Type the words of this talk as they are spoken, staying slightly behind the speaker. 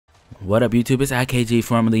What up, YouTube? It's IKG,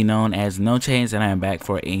 formerly known as No Chains, and I am back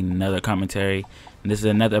for another commentary. And this is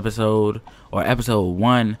another episode, or episode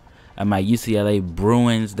 1 of my UCLA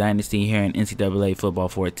Bruins Dynasty here in NCAA Football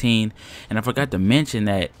 14. And I forgot to mention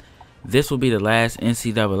that this will be the last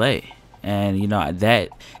NCAA. And, you know, that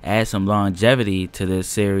adds some longevity to this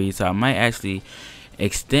series. So I might actually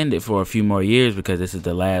extend it for a few more years because this is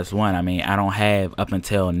the last one. I mean, I don't have up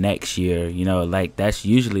until next year, you know, like that's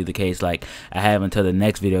usually the case. Like I have until the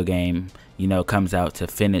next video game, you know, comes out to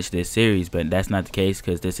finish this series, but that's not the case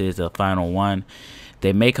because this is the final one.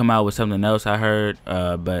 They may come out with something else, I heard,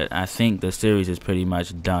 but I think the series is pretty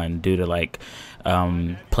much done due to like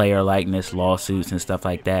player likeness lawsuits and stuff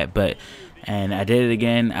like that. And I did it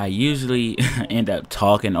again. I usually end up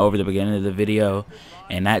talking over the beginning of the video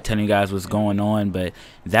and not telling you guys what's going on, but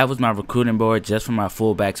that was my recruiting board just for my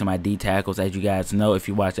fullbacks and my D tackles. As you guys know, if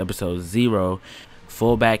you watch episode 0,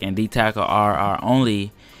 fullback and D tackle are our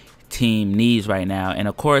only team needs right now. And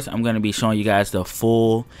of course, I'm going to be showing you guys the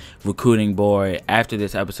full recruiting board after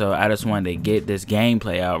this episode. I just wanted to get this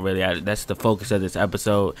gameplay out, really. That's the focus of this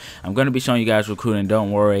episode. I'm going to be showing you guys recruiting,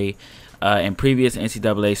 don't worry. In previous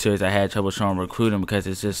NCAA series, I had trouble showing recruiting because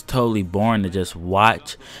it's just totally boring to just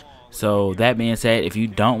watch. So that being said, if you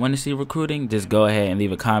don't want to see recruiting, just go ahead and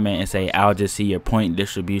leave a comment and say I'll just see your point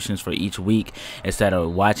distributions for each week instead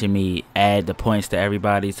of watching me add the points to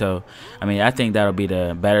everybody. So I mean, I think that'll be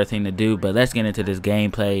the better thing to do. But let's get into this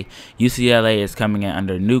gameplay. UCLA is coming in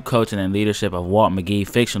under new coaching and leadership of Walt McGee,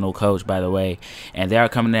 fictional coach, by the way, and they are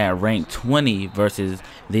coming in at rank 20 versus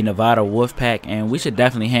the Nevada Wolfpack, and we should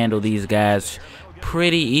definitely handle these guys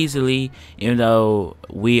pretty easily, even though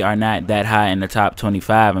we are not that high in the top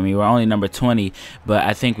 25. I mean, we're only number 20, but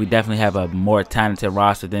I think we definitely have a more talented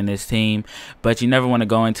roster than this team. But you never want to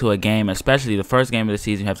go into a game, especially the first game of the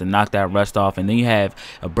season, you have to knock that rust off, and then you have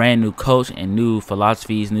a brand new coach and new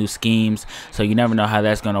philosophies, new schemes, so you never know how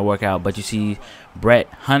that's going to work out. But you see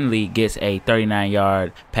Hundley gets a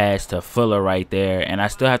 39-yard pass to Fuller right there, and I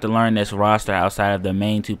still have to learn this roster outside of the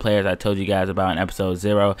main 2 players I told you guys about in episode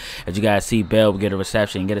 0. As you guys see, Bell will get a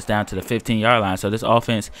reception and get us down to the 15-yard line. So this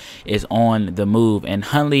offense is on the move, and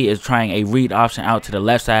Hundley is trying a read option out to the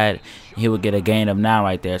left side. He will get a gain of 9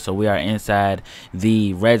 right there. So we are inside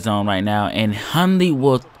the red zone right now, and Hundley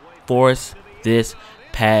will force this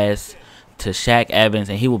pass to Shaq Evans,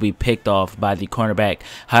 and he will be picked off by the cornerback.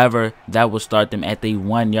 However, that will start them at the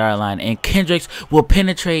 1-yard line, and Kendricks will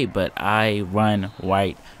penetrate, but I run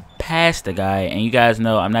right past the guy. And you guys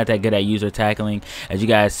know I'm not that good at user tackling. As you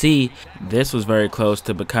guys see, this was very close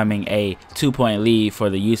to becoming a 2-point lead for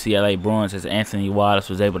the UCLA Bruins, as Anthony Wallace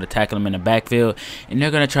was able to tackle him in the backfield, and they're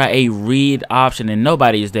going to try a read option, and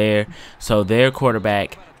nobody's there. So their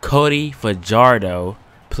quarterback, Cody Fajardo,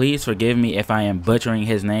 please forgive me if I am butchering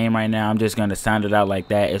his name right now. I'm just going to sound it out like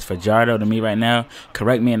that. It's Fajardo to me right now.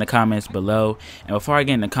 Correct me in the comments below. And before I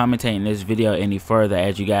get into commentating this video any further,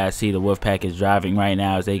 as you guys see, the Wolfpack is driving right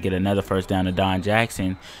now as they get another first down to Don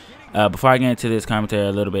Jackson. Before I get into this commentary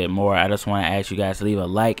a little bit more, I just want to ask you guys to leave a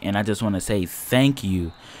like, and I just want to say thank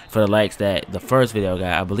you for the likes that the first video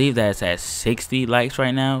got. I believe that it's at 60 likes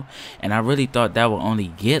right now, and I really thought that would only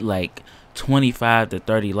get like 25 to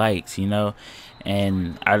 30 likes, you know.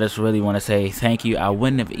 And I just really want to say thank you. I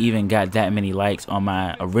wouldn't have even got that many likes on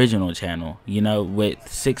my original channel, you know,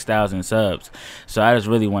 with 6,000 subs. So I just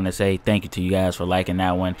really want to say thank you to you guys for liking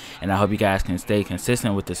that one, and I hope you guys can stay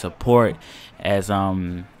consistent with the support as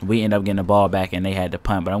we end up getting the ball back and they had to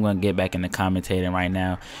punt. But I'm going to get back into commentating right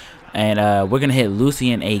now, and we're going to hit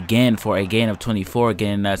Lucien again for a gain of 24,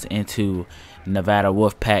 getting us into Nevada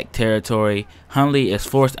Wolfpack territory. Hundley is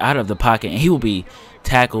forced out of the pocket, and he will be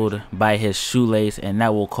tackled by his shoelace, and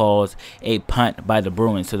that will cause a punt by the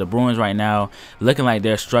Bruins. So the Bruins right now looking like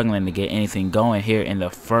they're struggling to get anything going here in the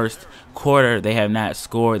first quarter. They have not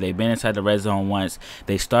scored. They've been inside the red zone once.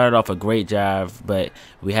 They started off a great drive, but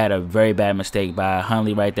we had a very bad mistake by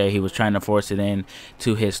Hundley right there. He was trying to force it in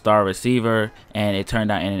to his star receiver, and it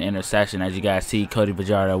turned out in an interception. As you guys see, Cody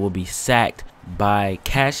Fajardo will be sacked by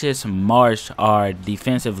Cassius Marsh, our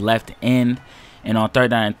defensive left end. And on 3rd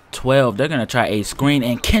down and 12, they're going to try a screen,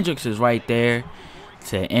 and Kendricks is right there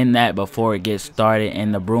to end that before it gets started,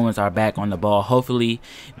 and the Bruins are back on the ball. Hopefully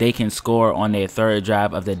they can score on their 3rd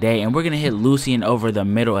drive of the day, and we're going to hit Lucien over the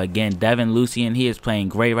middle again. Devin Lucien, he is playing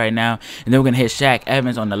great right now, and then we're going to hit Shaq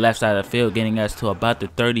Evans on the left side of the field, getting us to about the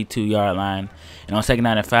 32-yard line. And on 2nd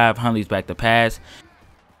down and 5, Hundley's back to pass.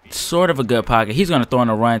 Sort of a good pocket. He's going to throw in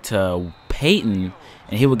a run to Payton,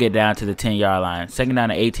 and he will get down to the 10-yard line. Second down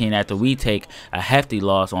and 18 after we take a hefty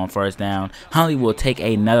loss on first down. Hundley will take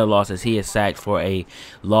another loss as he is sacked for a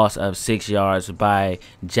loss of 6 yards by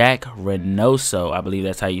Jack Reynoso. I believe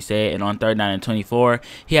that's how you say it. And on third down and 24,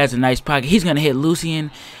 he has a nice pocket. He's going to hit Lucien,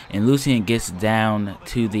 and Lucien gets down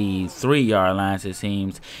to the 3-yard lines, it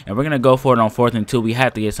seems. And we're going to go for it on 4th and 2. We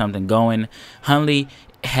have to get something going. Hundley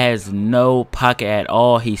has no pocket at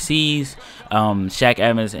all. He sees Shaq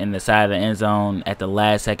Evans in the side of the end zone at the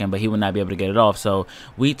last second, but he will not be able to get it off. So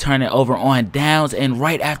we turn it over on downs, and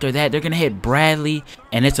right after that, they're going to hit Bradley,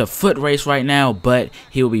 and it's a foot race right now, but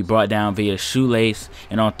he will be brought down via shoelace.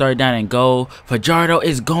 And on third down and goal, Fajardo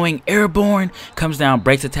is going airborne, comes down,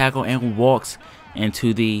 breaks a tackle, and walks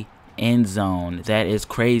into the end zone. That is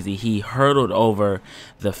crazy. He hurdled over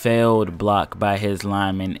the failed block by his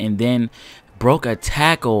lineman, and then broke a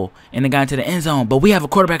tackle and then got into the end zone. But we have a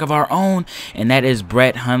quarterback of our own, and that is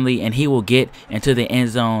Brett Hundley, and he will get into the end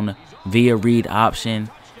zone via read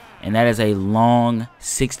option. And that is a long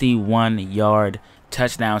 61-yard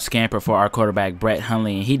touchdown scamper for our quarterback, Brett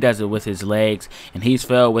Hundley, and he does it with his legs, and he's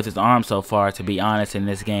failed with his arm so far, to be honest, in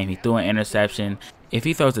this game. He threw an interception. If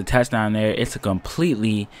he throws a touchdown there, it's a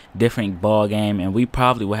completely different ball game, and we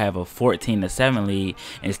probably will have a 14-7 lead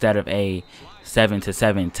instead of a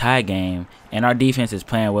 7-7 tie game. And our defense is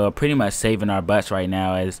playing well, pretty much saving our butts right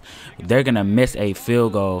now, as they're going to miss a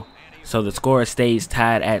field goal. So the score stays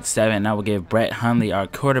tied at 7. That will give Brett Hundley, our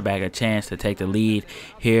quarterback, a chance to take the lead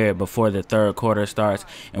here before the third quarter starts.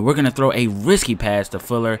 And we're going to throw a risky pass to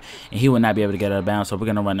Fuller, and he will not be able to get out of bounds. So we're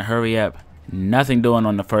going to run the hurry up. Nothing doing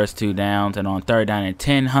on the first 2 downs, and on third down and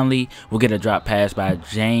 10, Hundley will get a drop pass by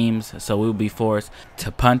James, so we'll be forced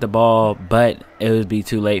to punt the ball, but it would be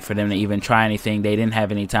too late for them to even try anything. They didn't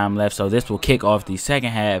have any time left, so this will kick off the second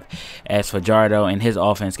half as Fajardo and his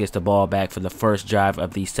offense gets the ball back for the first drive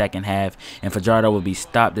of the second half, and Fajardo will be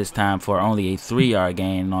stopped this time for only a 3-yard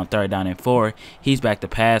gain. And on third down and 4, he's back to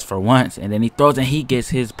pass for once, and then he throws, and he gets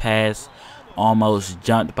his pass almost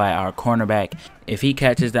jumped by our cornerback. If he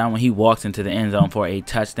catches down when he walks into the end zone for a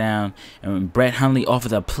touchdown, and Brett Hundley off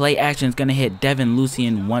of the play action is going to hit Devin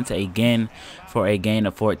Lucien once again for a gain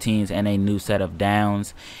of 14s and a new set of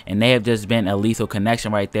downs. And they have just been a lethal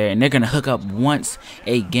connection right there, and they're going to hook up once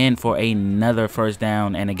again for another first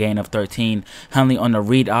down and a gain of 13. Hundley on the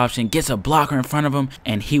read option gets a blocker in front of him,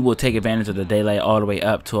 and he will take advantage of the daylight all the way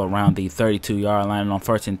up to around the 32-yard line. And on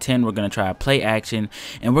first and 10, we're going to try a play action,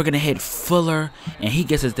 and we're going to hit Fuller, and he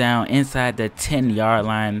gets us down inside the 10-yard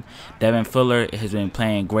line. Devin Fuller has been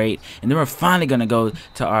playing great. And then we're finally going to go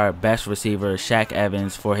to our best receiver, Shaq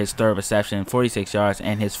Evans, for his third reception, 46 yards,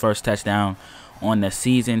 and his first touchdown on the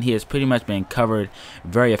season. He has pretty much been covered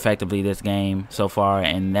very effectively this game so far,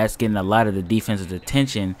 and that's getting a lot of the defense's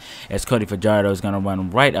attention, as Cody Fajardo is going to run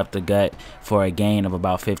right up the gut for a gain of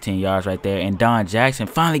about 15 yards right there. And Don Jackson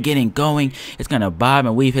finally getting going. It's going to bob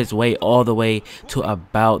and weave his way all the way to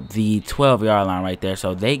about the 12-yard line right there.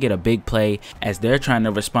 So they get a big play as they're trying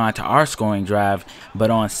to respond to our scoring drive, but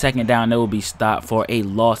on second down they will be stopped for a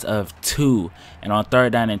loss of 2. And on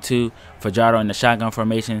third down and 2, Fajardo in the shotgun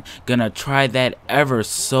formation, gonna try that ever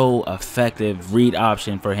so effective read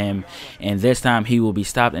option for him, and this time he will be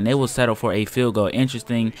stopped, and they will settle for a field goal.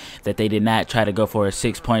 Interesting that they did not try to go for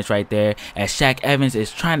 6 points right there, as Shaq Evans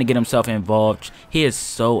is trying to get himself involved. He is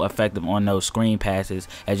so effective on those screen passes,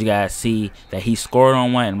 as you guys see that he scored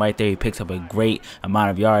on one, and right there he picks up a great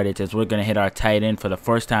amount of yardage, as we're gonna hit our tight end for the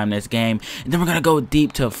first time this game. And then we're gonna go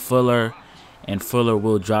deep to Fuller, and Fuller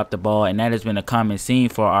will drop the ball, and that has been a common scene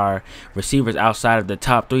for our receivers outside of the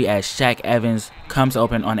top 3, as Shaq Evans comes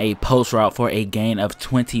open on a post route for a gain of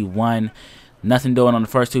 21. Nothing doing on the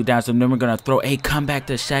first 2 downs, so then we're going to throw a comeback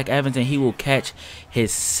to Shaq Evans, and he will catch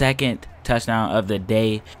his second touchdown of the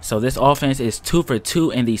day. So this offense is 2 for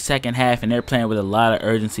 2 in the second half, and they're playing with a lot of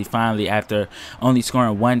urgency finally after only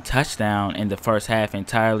scoring 1 touchdown in the first half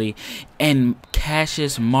entirely. And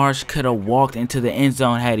Cassius Marsh could have walked into the end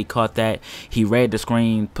zone had he caught that. He read the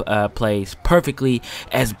screen plays perfectly,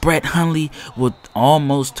 as Brett Hundley would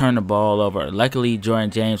almost turn the ball over. Luckily,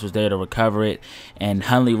 Jordan James was there to recover it, and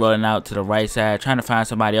Hundley rolling out to the right side, trying to find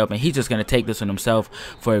somebody open. He's just going to take this on himself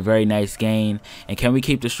for a very nice gain. And can we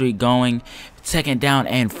keep the streak going? Second down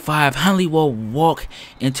and 5. Hundley will walk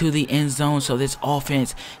into the end zone. So this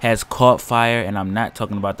offense has caught fire, and I'm not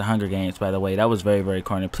talking about the Hunger Games, by the way. That was very, very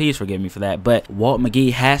corny. Please forgive me for that. But Walt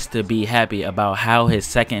McGee has to be happy about how his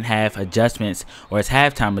second half adjustments, or his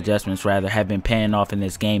halftime adjustments rather, have been paying off in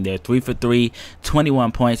this game. They're 3 for 3,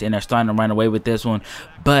 21 points, and they're starting to run away with this one.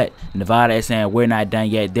 But Nevada is saying we're not done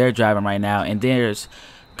yet. They're driving right now, and there's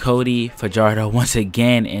Cody Fajardo once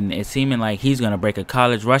again, and it's seeming like he's going to break a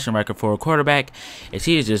college rushing record for a quarterback, as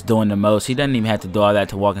he is just doing the most. He doesn't even have to do all that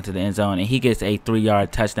to walk into the end zone, and he gets a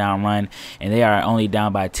 3-yard touchdown run, and they are only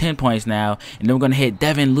down by 10 points now. And then we're going to hit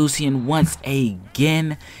Devin Lucien once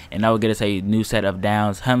again, and that will get us a new set of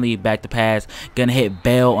downs. Hundley back to pass, going to hit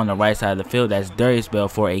Bell on the right side of the field. That's Darius Bell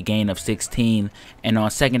for a gain of 16. And on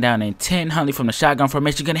 2nd down and 10, Hundley from the shotgun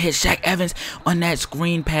formation going to hit Shaq Evans on that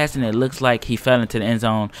screen pass, and it looks like he fell into the end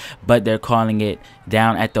zone, but they're calling it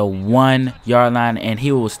down at the 1-yard line, and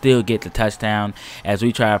he will still get the touchdown as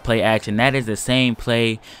we try to play action. That is the same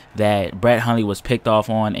play that Brett Hundley was picked off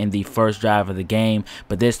on in the first drive of the game,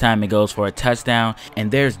 but this time it goes for a touchdown.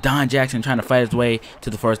 And there's Don Jackson trying to fight his way to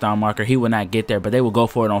the first down marker. He will not get there, but they will go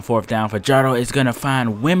for it on 4th down. Fajardo is going to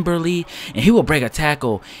find Wimberly, and he will break a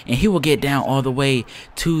tackle, and he will get down all the way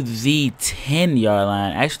to the 10-yard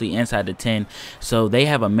line, actually inside the 10. So they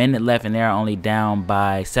have a minute left, and they're only down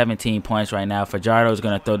by 17 points right now. Fajardo is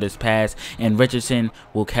going to throw this pass, and Richardson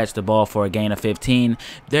will catch the ball for a gain of 15.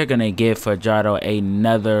 They're going to give Fajardo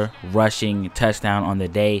another rushing touchdown on the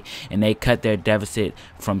day, and they cut their deficit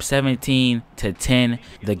from 17 to 10.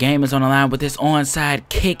 The game is on the line with this onside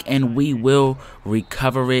kick, and we will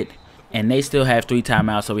recover it. And they still have 3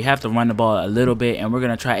 timeouts, so we have to run the ball a little bit, and we're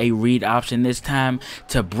going to try a read option this time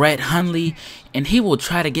to Brett Hundley, and he will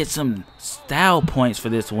try to get some style points for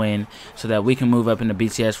this win so that we can move up in the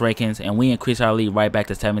BCS rankings, and we increase our lead right back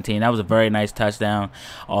to 17. That was a very nice touchdown,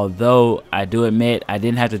 although I do admit I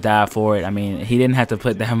didn't have to die for it. I mean, he didn't have to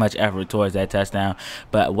put that much effort towards that touchdown,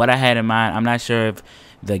 but what I had in mind, I'm not sure if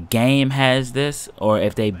the game has this or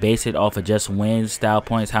if they base it off of just wins, style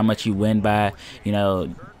points, how much you win by, you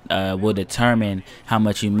know, will determine how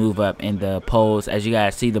much you move up in the polls. As you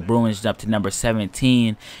guys see, the Bruins jumped to number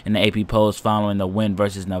 17 in the AP polls following the win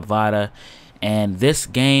versus Nevada. And this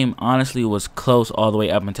game honestly was close all the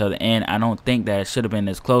way up until the end. I don't think that it should have been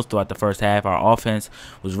this close throughout the first half. Our offense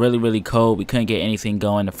was really cold. We couldn't get anything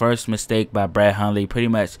going. The first mistake by Brett Hundley pretty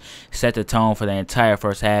much set the tone for the entire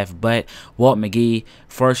first half. But Walt McGee,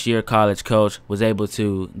 first-year college coach, was able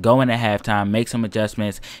to go in at halftime, make some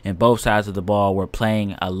adjustments, and both sides of the ball were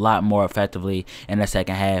playing a lot more effectively in the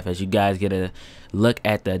second half. As you guys get a look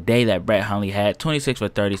at the day that Brett Hundley had: 26 for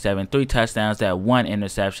 37, 3 touchdowns, that 1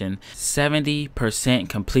 interception, 70%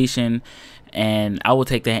 completion, and I will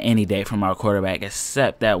take that any day from our quarterback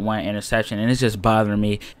except that 1 interception, and it's just bothering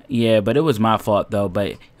me. Yeah, but it was my fault though.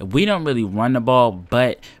 But we don't really run the ball,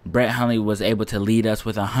 but Brett Hundley was able to lead us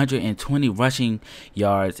with 120 rushing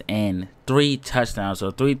yards and 3 touchdowns.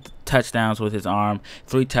 So 3 touchdowns with his arm,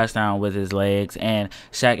 3 touchdowns with his legs, and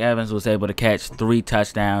Shaq Evans was able to catch 3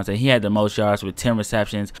 touchdowns, and he had the most yards with 10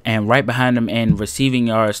 receptions. And right behind him in receiving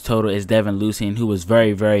yards total is Devin Lucien, who was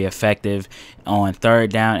very effective on 3rd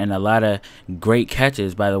down and a lot of great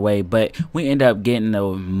catches, by the way. But we end up getting a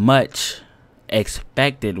much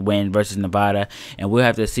expected win versus Nevada, and we'll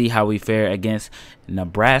have to see how we fare against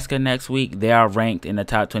Nebraska next week. They are ranked in the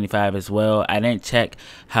top 25 as well. I didn't check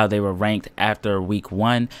how they were ranked after week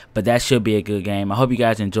 1, but that should be a good game. I hope you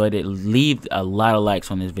guys enjoyed it. Leave a lot of likes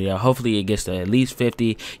on this video. Hopefully it gets to at least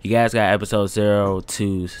 50. You guys got episode 0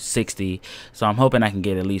 to 60, so I'm hoping I can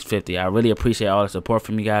get at least 50. I really appreciate all the support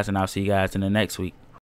from you guys, and I'll see you guys in the next week.